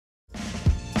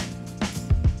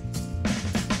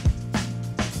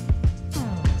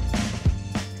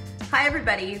Hi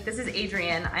everybody, this is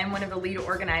Adrienne. I'm one of the lead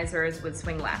organizers with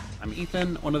Swing Left. I'm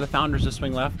Ethan, one of the founders of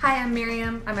Swing Left. Hi, I'm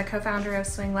Miriam. I'm a co-founder of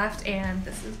Swing Left, and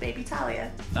this is baby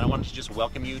Talia. And I wanted to just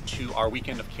welcome you to our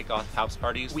weekend of Kickoff house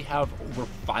parties. We have over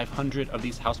 500 of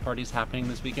these house parties happening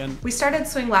this weekend. We started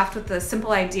Swing Left with the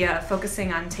simple idea of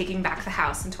focusing on taking back the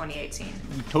house in 2018.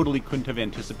 We totally couldn't have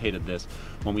anticipated this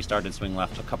when we started Swing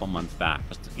Left a couple months back.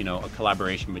 Just, a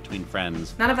collaboration between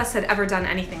friends. None of us had ever done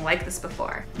anything like this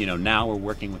before. Now we're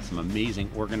working with some amazing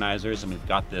organizers, and we've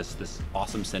got this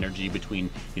awesome synergy between,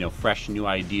 fresh new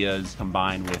ideas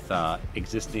combined with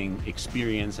existing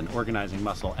experience and organizing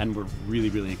muscle, and we're really,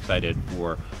 really excited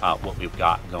for what we've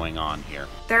got going on here.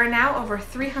 There are now over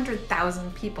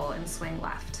 300,000 people in Swing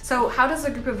Left. So how does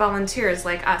a group of volunteers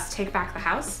like us take back the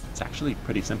house? It's actually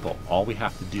pretty simple. All we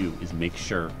have to do is make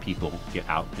sure people get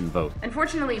out and vote.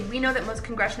 Unfortunately, we know that most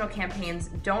congressional campaigns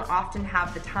don't often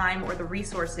have the time or the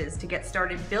resources to get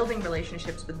started building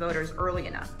relationships with voters early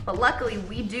enough. But luckily,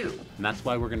 we do. And that's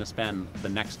why we're going to spend the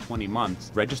next 20 months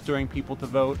registering people to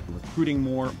vote, recruiting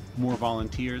more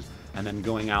volunteers, and then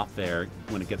going out there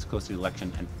when it gets close to the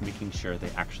election and making sure they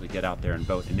actually get out there and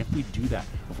vote. And if we do that,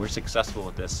 if we're successful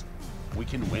at this, we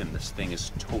can win. This thing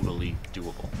is totally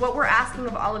doable. What we're asking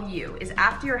of all of you is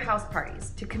after your house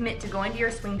parties to commit to going to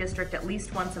your swing district at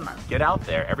least once a month. Get out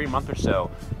there every month or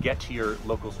so, get to your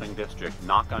local swing district,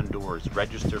 knock on doors,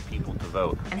 register people to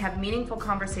vote. And have meaningful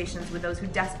conversations with those who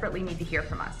desperately need to hear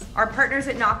from us. Our partners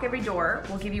at Knock Every Door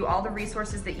will give you all the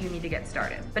resources that you need to get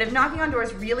started. But if knocking on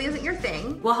doors really isn't your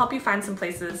thing, we'll help you find some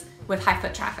places with high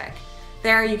foot traffic.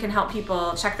 There you can help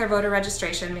people check their voter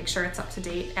registration, make sure it's up to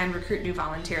date, and recruit new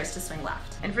volunteers to Swing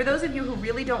Left. And for those of you who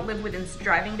really don't live within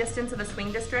driving distance of a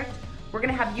swing district, we're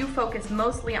going to have you focus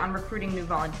mostly on recruiting new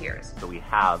volunteers. So we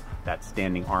have that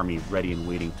standing army ready and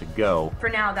waiting to go. For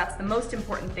now, that's the most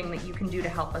important thing that you can do to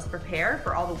help us prepare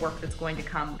for all the work that's going to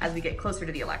come as we get closer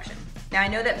to the election. Now, I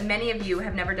know that many of you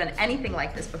have never done anything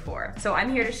like this before, so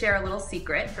I'm here to share a little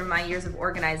secret from my years of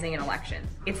organizing an election.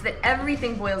 It's that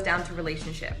everything boils down to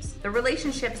relationships. The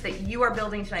relationships that you are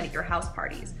building tonight at your house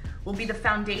parties will be the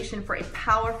foundation for a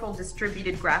powerful,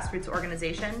 distributed grassroots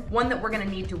organization, one that we're going to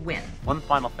need to win. One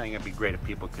final thing it'd be great if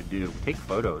people could do, take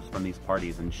photos from these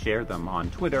parties and share them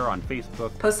on Twitter, on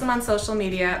Facebook. Post them on social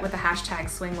media with the hashtag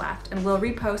SwingLeft, and we'll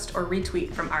repost or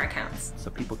retweet from our accounts.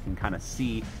 So people can kind of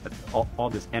see that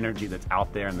all this energy that's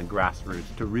out there in the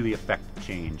grassroots to really affect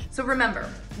change. So remember,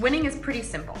 winning is pretty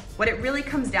simple. What it really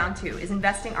comes down to is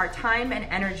investing our time and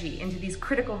energy into these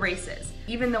critical races,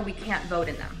 even though we can't vote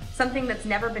in them. Something that's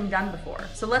never been done before.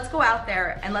 So let's go out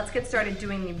there and let's get started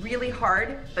doing the really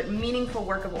hard but meaningful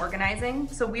work of organizing,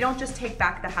 so we don't just take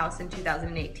back the house in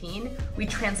 2018, we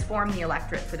transform the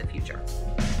electorate for the future.